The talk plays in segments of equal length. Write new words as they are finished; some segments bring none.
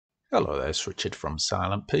Hello there, it's Richard from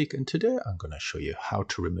Silent Peak, and today I'm going to show you how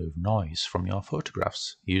to remove noise from your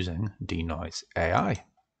photographs using Denoise AI.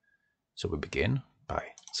 So we begin by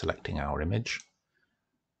selecting our image,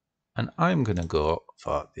 and I'm going to go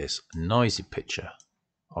for this noisy picture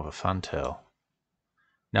of a fantail.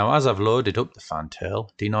 Now, as I've loaded up the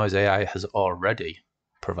fantail, Denoise AI has already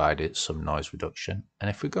provided some noise reduction, and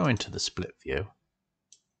if we go into the split view,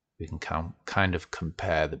 we can kind of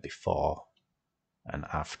compare the before and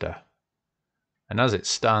after. And as it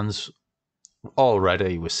stands,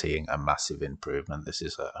 already we're seeing a massive improvement. This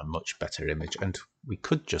is a much better image, and we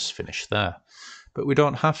could just finish there, but we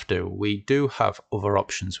don't have to. We do have other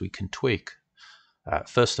options we can tweak.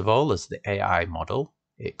 First of all, as the AI model,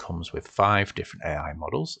 it comes with 5 different AI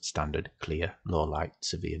models: standard, clear, low light,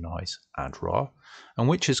 severe noise, and raw. And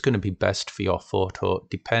which is going to be best for your photo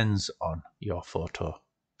depends on your photo.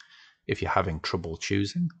 If you're having trouble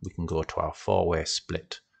choosing, we can go to our 4-way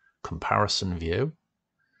split comparison view.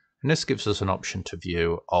 And this gives us an option to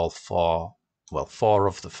view all 4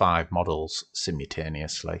 of the 5 models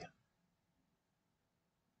simultaneously.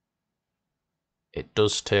 It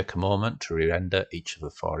does take a moment to re-render each of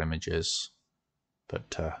the 4 images,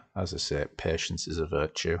 but as I say, patience is a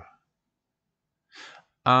virtue.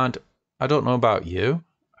 And I don't know about you,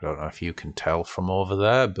 I don't know if you can tell from over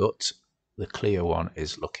there, but the clear one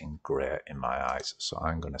is looking great in my eyes, so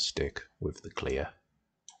I'm going to stick with the clear.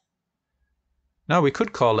 Now, we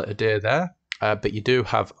could call it a day there, but you do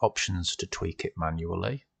have options to tweak it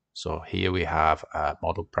manually. So here we have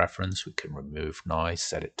model preference. We can remove noise,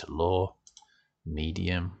 set it to low,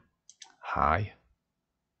 medium, high.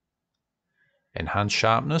 Enhance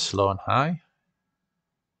sharpness, low and high.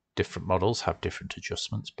 Different models have different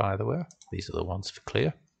adjustments, by the way. These are the ones for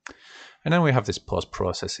clear. And then we have this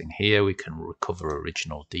post-processing here. We can recover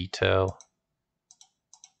original detail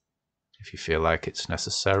if you feel like it's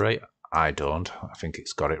necessary. I don't. I think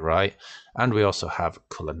it's got it right. And we also have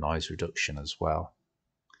color noise reduction as well.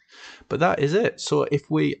 But that is it. So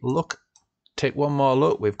if we take one more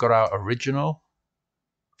look, we've got our original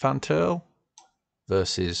fantail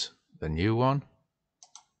versus the new one.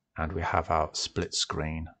 And we have our split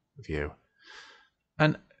screen view.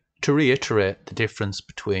 And to reiterate, the difference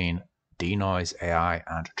between Denoise AI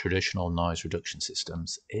and traditional noise reduction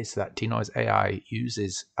systems is that Denoise AI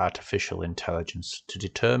uses artificial intelligence to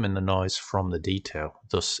determine the noise from the detail.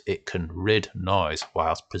 Thus, it can rid noise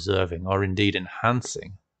whilst preserving or indeed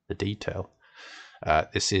enhancing the detail.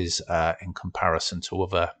 This is in comparison to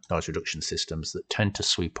other noise reduction systems that tend to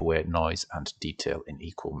sweep away noise and detail in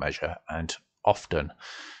equal measure, and often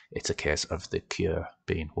it's a case of the cure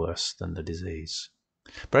being worse than the disease.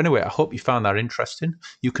 But anyway, I hope you found that interesting.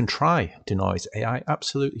 You can try Denoise AI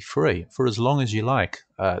absolutely free for as long as you like.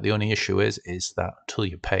 The only issue is that until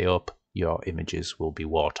you pay up, your images will be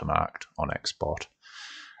watermarked on export.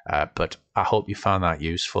 But I hope you found that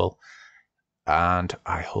useful, and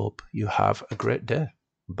I hope you have a great day.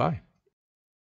 Bye.